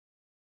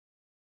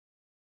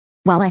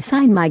while I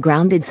sign my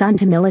grounded son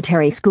to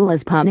military school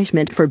as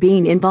punishment for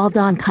being involved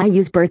on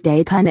Caillou's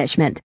birthday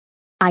punishment.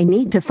 I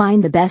need to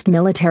find the best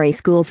military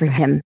school for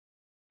him.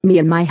 Me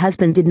and my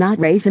husband did not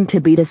raise him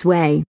to be this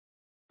way.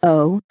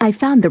 Oh, I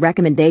found the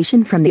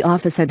recommendation from the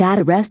officer that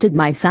arrested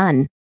my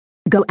son.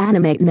 Go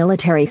animate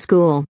military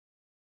school.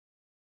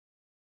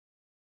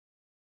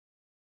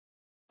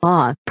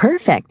 Ah,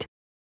 perfect.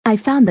 I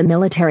found the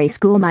military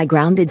school my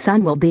grounded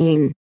son will be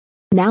in.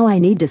 Now I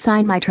need to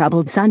sign my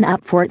troubled son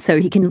up for it so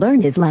he can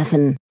learn his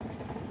lesson.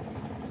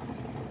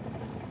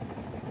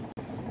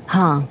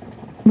 Huh?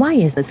 Why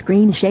is the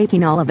screen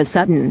shaking all of a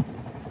sudden?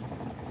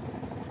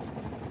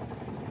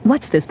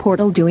 What's this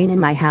portal doing in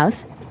my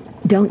house?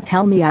 Don't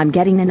tell me I'm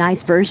getting a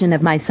nice version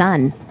of my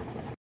son.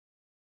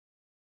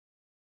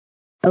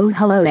 Oh,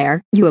 hello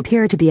there, you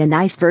appear to be a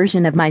nice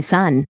version of my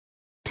son.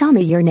 Tell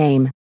me your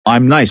name.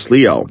 I'm nice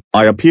Leo.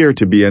 I appear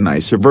to be a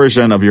nicer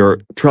version of your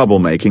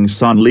troublemaking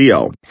son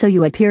Leo. So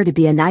you appear to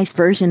be a nice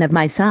version of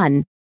my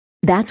son.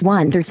 That's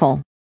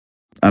wonderful.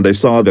 And I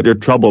saw that your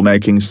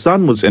troublemaking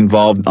son was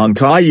involved on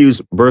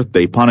Caillou's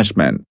birthday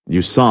punishment.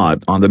 You saw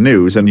it on the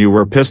news and you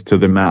were pissed to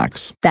the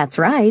max. That's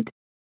right.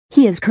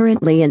 He is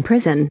currently in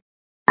prison.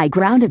 I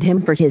grounded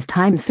him for his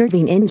time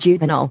serving in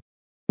juvenile.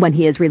 When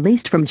he is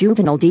released from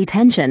juvenile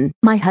detention,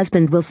 my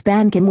husband will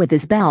spank him with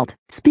his belt.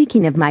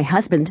 Speaking of my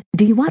husband,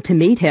 do you want to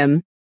meet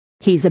him?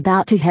 He's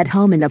about to head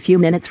home in a few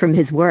minutes from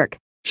his work.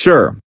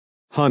 Sure.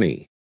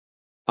 Honey,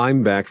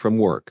 I'm back from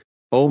work.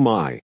 Oh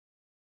my.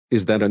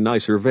 Is that a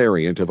nicer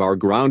variant of our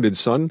grounded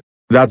son?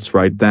 That's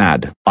right,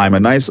 Dad. I'm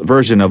a nice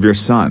version of your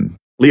son,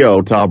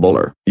 Leo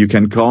Tobbler. You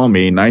can call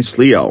me Nice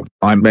Leo.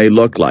 I may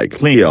look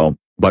like Leo,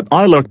 but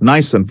I look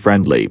nice and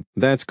friendly.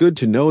 That's good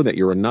to know that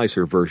you're a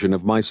nicer version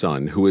of my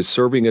son who is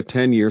serving a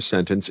 10-year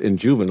sentence in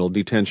juvenile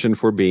detention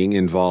for being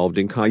involved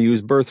in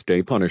Caillou's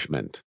birthday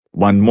punishment.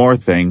 One more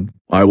thing,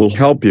 I will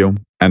help you,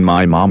 and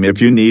my mom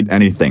if you need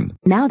anything.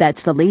 Now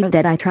that's the Leo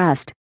that I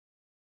trust.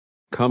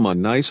 Come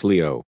on, nice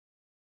Leo.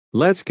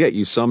 Let's get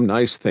you some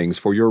nice things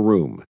for your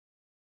room.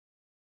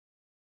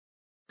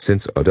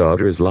 Since our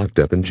daughter is locked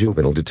up in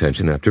juvenile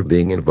detention after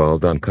being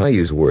involved on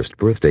Caillou's worst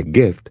birthday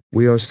gift,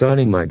 we are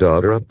signing my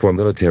daughter up for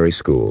military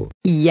school.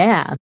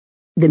 Yeah.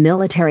 The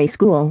military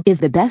school is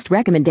the best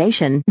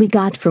recommendation we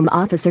got from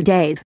Officer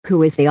Dave,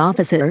 who is the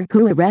officer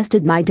who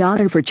arrested my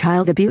daughter for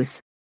child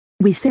abuse.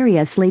 We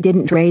seriously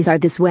didn't raise her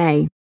this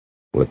way.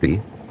 What the?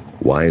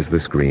 Why is the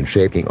screen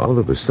shaking all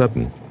of a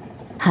sudden?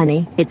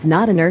 Honey, it's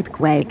not an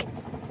earthquake.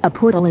 A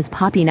portal is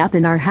popping up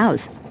in our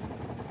house.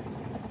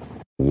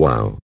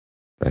 Wow.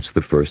 That's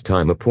the first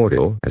time a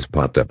portal has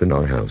popped up in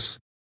our house.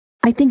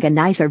 I think a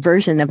nicer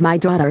version of my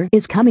daughter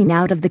is coming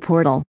out of the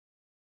portal.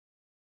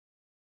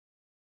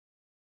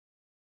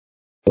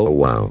 Oh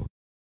wow.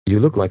 You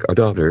look like our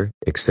daughter,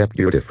 except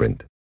you're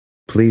different.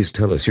 Please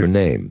tell us your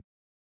name.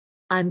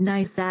 I'm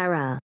nice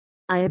Sarah.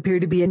 I appear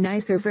to be a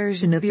nicer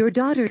version of your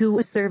daughter who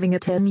was serving a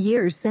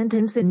 10-year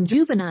sentence in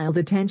juvenile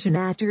detention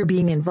after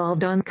being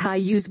involved on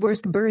Caillou's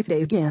worst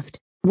birthday gift.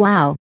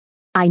 Wow.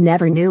 I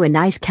never knew a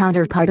nice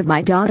counterpart of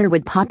my daughter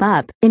would pop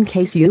up. In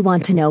case you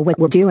want to know what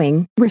we're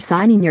doing, we're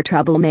signing your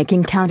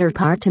troublemaking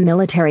counterpart to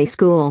military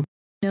school.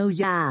 Oh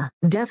yeah,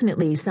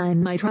 definitely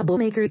sign my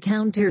troublemaker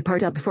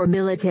counterpart up for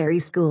military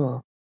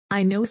school.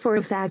 I know for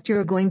a fact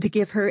you're going to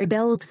give her a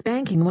belt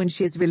spanking when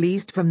she's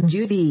released from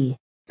juvie.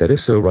 That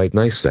is so right,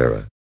 nice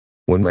Sarah.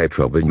 When my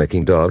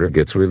troublemaking daughter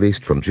gets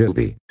released from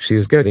juvie, she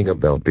is getting a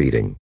belt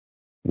beating.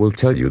 We'll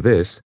tell you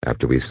this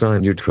after we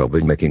sign your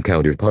troublemaking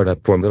counterpart up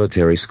for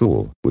military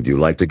school. Would you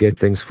like to get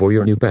things for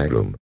your new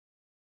bedroom?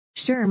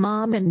 Sure,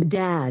 Mom and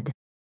Dad.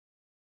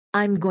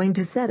 I'm going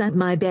to set up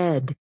my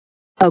bed.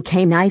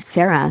 Okay, nice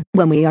Sarah.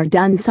 When we are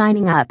done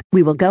signing up,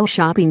 we will go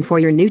shopping for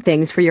your new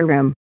things for your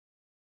room.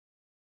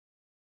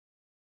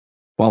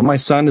 While my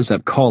son is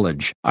at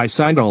college, I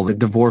signed all the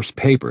divorce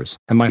papers,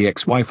 and my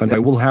ex-wife and I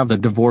will have the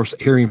divorce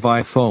hearing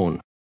via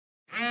phone.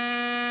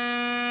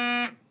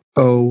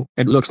 Oh,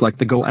 it looks like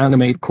the Go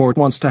Animate court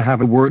wants to have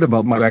a word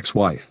about my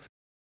ex-wife.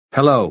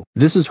 Hello,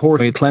 this is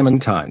Jorge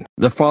Clementine,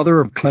 the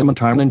father of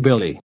Clementine and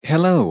Billy.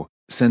 Hello,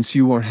 since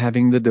you are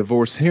having the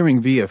divorce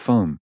hearing via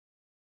phone.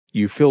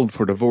 You filed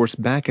for divorce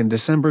back in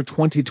December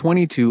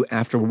 2022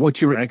 after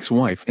what your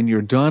ex-wife and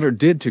your daughter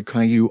did to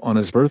Caillou on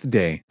his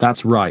birthday.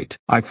 That's right.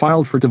 I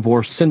filed for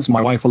divorce since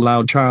my wife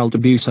allowed child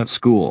abuse at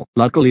school.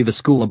 Luckily the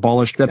school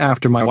abolished that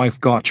after my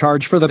wife got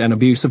charged for that and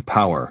abuse of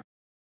power.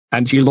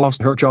 And she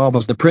lost her job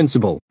as the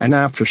principal, and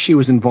after she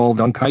was involved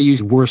on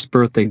Caillou's worst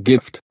birthday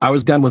gift, I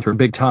was done with her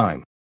big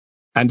time.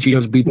 And she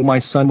has beaten my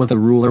son with a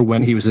ruler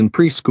when he was in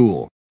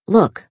preschool.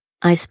 Look,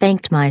 I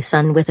spanked my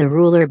son with a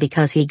ruler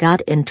because he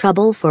got in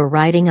trouble for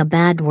writing a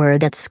bad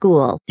word at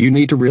school. You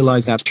need to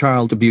realize that's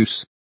child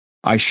abuse.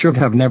 I should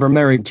have never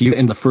married you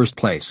in the first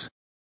place.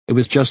 It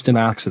was just an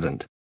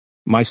accident.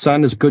 My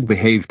son is good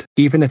behaved,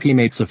 even if he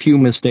makes a few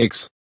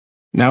mistakes.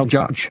 Now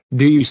Judge,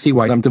 do you see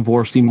why I'm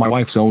divorcing my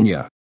wife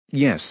Sonia?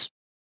 Yes.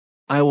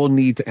 I will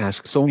need to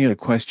ask Sonia a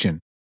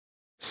question.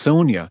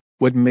 Sonia,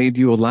 what made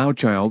you allow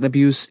child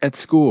abuse at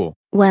school?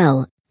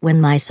 Well, when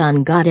my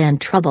son got in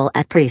trouble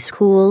at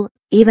preschool,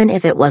 Even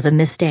if it was a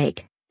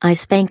mistake, I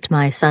spanked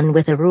my son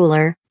with a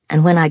ruler,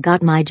 and when I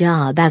got my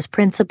job as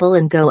principal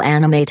in Go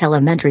Animate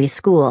Elementary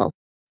School,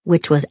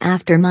 which was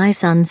after my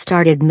son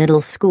started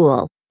middle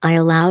school, I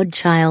allowed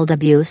child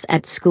abuse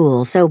at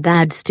school so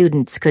bad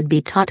students could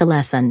be taught a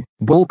lesson.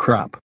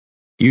 Bullcrap.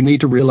 You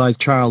need to realize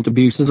child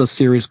abuse is a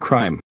serious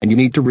crime, and you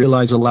need to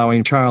realize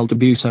allowing child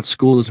abuse at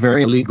school is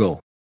very illegal.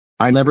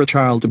 I never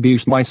child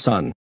abused my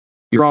son.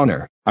 Your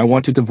Honor, I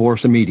want to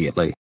divorce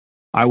immediately.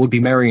 I will be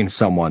marrying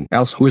someone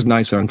else who is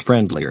nicer and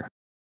friendlier.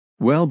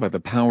 Well, by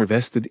the power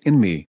vested in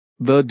me,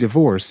 the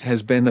divorce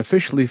has been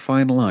officially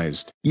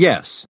finalized.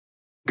 Yes.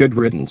 Good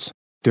riddance.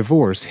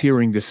 Divorce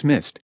hearing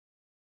dismissed.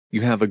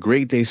 You have a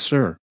great day,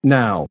 sir.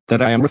 Now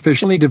that I am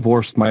officially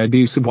divorced my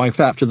abusive wife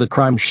after the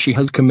crime she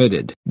has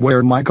committed, where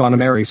am I gonna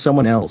marry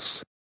someone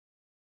else?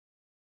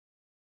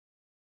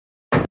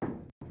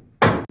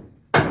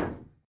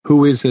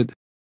 Who is it?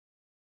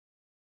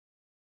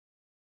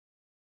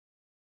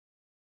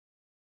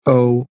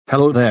 Oh,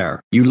 hello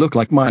there. You look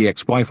like my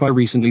ex-wife I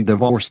recently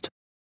divorced.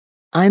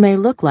 I may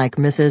look like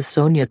Mrs.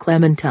 Sonia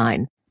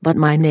Clementine, but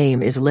my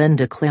name is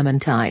Linda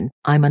Clementine.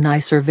 I'm a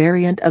nicer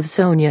variant of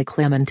Sonia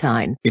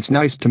Clementine. It's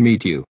nice to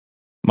meet you.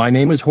 My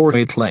name is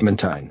Jorge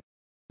Clementine.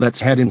 Let's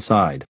head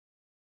inside.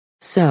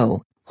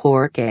 So,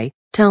 Jorge,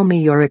 tell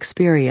me your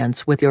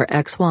experience with your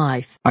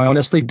ex-wife. I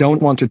honestly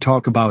don't want to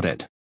talk about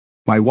it.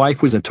 My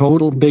wife was a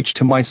total bitch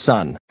to my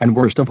son, and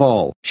worst of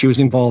all, she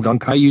was involved on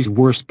Caillou's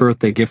worst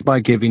birthday gift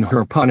by giving her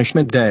a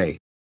punishment day.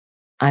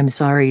 I'm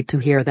sorry to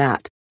hear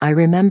that. I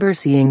remember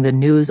seeing the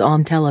news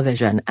on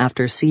television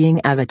after seeing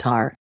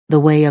Avatar,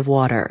 The Way of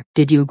Water.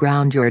 Did you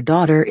ground your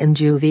daughter in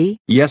juvie?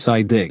 Yes,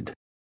 I did.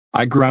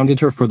 I grounded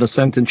her for the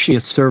sentence she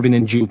is serving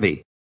in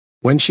juvie.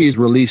 When she is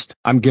released,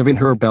 I'm giving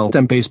her a belt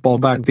and baseball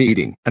bat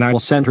beating, and I will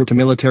send her to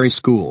military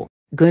school.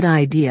 Good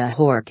idea,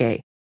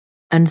 Jorge.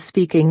 And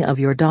speaking of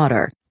your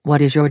daughter,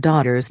 what is your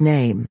daughter's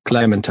name?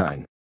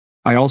 Clementine.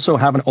 I also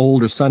have an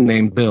older son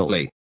named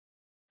Billy.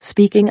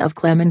 Speaking of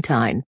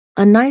Clementine,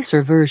 a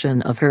nicer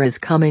version of her is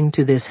coming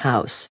to this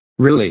house.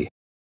 Really?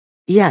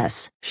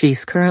 Yes,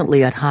 she's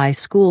currently at high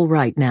school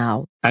right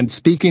now. And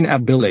speaking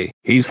of Billy,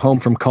 he's home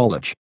from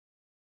college.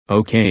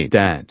 Okay,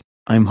 Dad.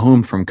 I'm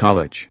home from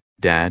college.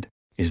 Dad,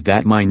 is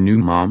that my new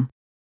mom?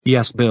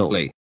 Yes,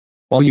 Billy.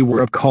 While you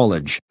were at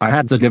college, I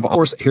had the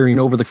divorce hearing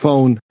over the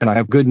phone, and I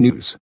have good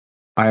news.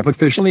 I have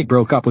officially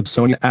broke up with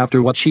Sonia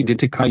after what she did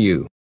to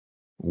Caillou.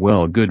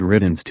 Well, good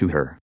riddance to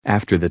her.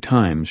 After the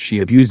times she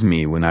abused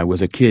me when I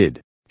was a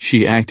kid,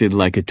 she acted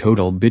like a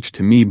total bitch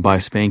to me by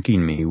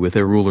spanking me with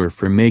a ruler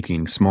for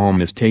making small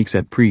mistakes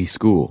at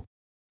preschool.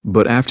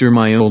 But after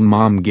my old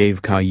mom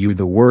gave Caillou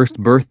the worst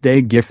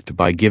birthday gift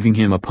by giving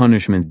him a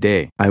punishment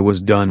day, I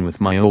was done with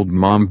my old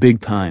mom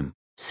big time.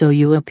 So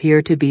you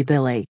appear to be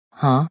Billy,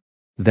 huh?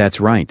 That's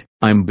right,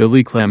 I'm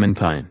Billy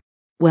Clementine.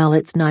 Well,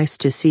 it's nice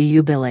to see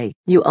you, Billy.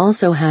 You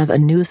also have a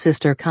new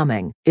sister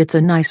coming. It's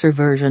a nicer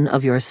version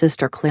of your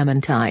sister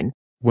Clementine.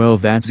 Well,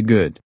 that's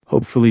good.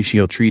 Hopefully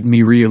she'll treat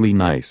me really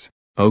nice.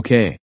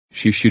 Okay,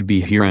 she should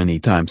be here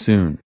anytime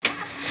soon.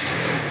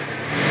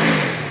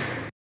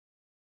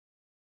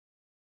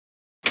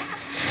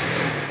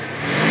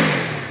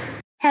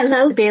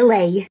 Hello,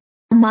 Billy.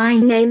 My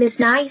name is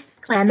Nice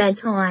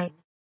Clementine.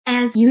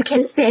 As you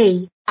can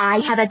see, I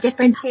have a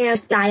different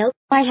hairstyle,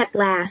 I have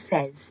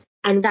glasses,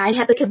 and I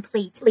have a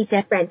completely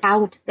different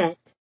outfit.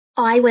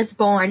 I was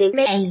born in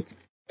May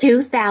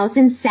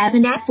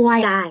 2007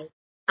 FYI.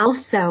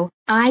 Also,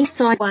 I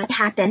saw what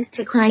happened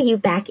to Caillou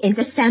back in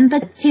December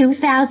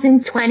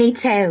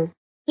 2022.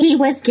 He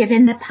was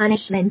given the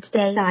punishment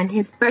day on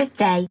his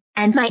birthday,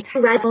 and my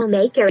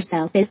troublemaker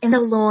self is in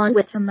along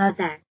with her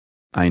mother.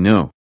 I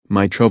know,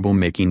 my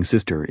troublemaking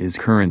sister is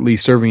currently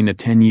serving a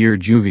 10-year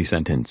juvie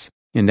sentence,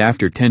 and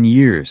after 10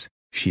 years,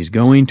 she's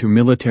going to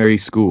military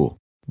school.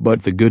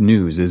 But the good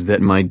news is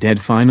that my dad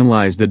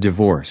finalized the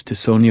divorce to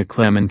Sonia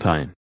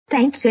Clementine.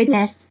 Thank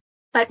goodness.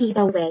 But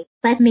either way,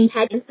 let me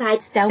head inside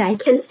so I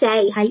can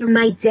say hi to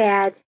my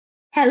dad.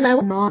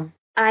 Hello, Mom.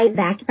 I'm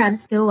back from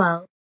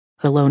school.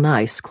 Hello,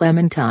 Nice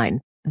Clementine.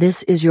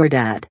 This is your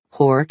dad,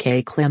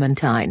 Jorge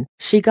Clementine.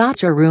 She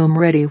got your room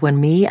ready when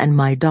me and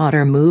my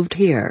daughter moved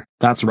here.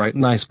 That's right,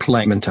 Nice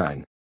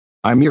Clementine.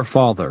 I'm your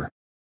father.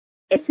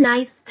 It's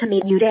nice to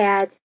meet you,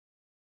 Dad.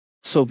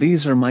 So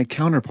these are my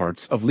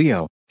counterparts of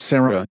Leo,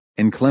 Sarah,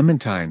 and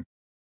Clementine.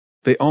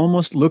 They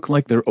almost look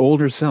like their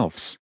older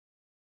selves.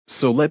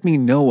 So let me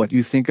know what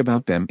you think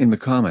about them in the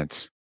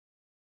comments.